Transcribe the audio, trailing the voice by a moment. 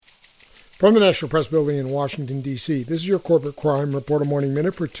From the National Press Building in Washington, D.C., this is your Corporate Crime Reporter Morning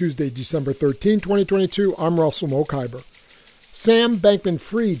Minute for Tuesday, December 13, 2022. I'm Russell Mokhiber. Sam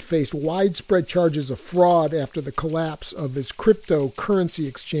Bankman-Fried faced widespread charges of fraud after the collapse of his cryptocurrency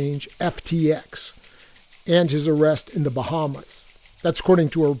exchange, FTX, and his arrest in the Bahamas. That's according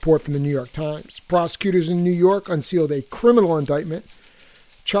to a report from the New York Times. Prosecutors in New York unsealed a criminal indictment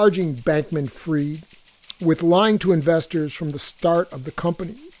charging Bankman-Fried with lying to investors from the start of the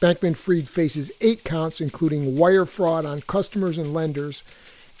company. Bankman-Fried faces 8 counts, including wire fraud on customers and lenders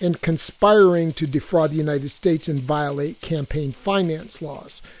and conspiring to defraud the United States and violate campaign finance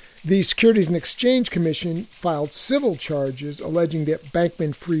laws. The Securities and Exchange Commission filed civil charges alleging that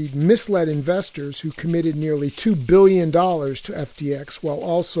Bankman-Fried misled investors who committed nearly $2 billion to FTX while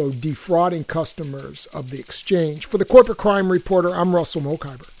also defrauding customers of the exchange. For the Corporate Crime Reporter, I'm Russell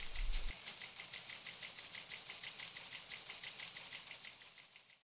Mokhiber.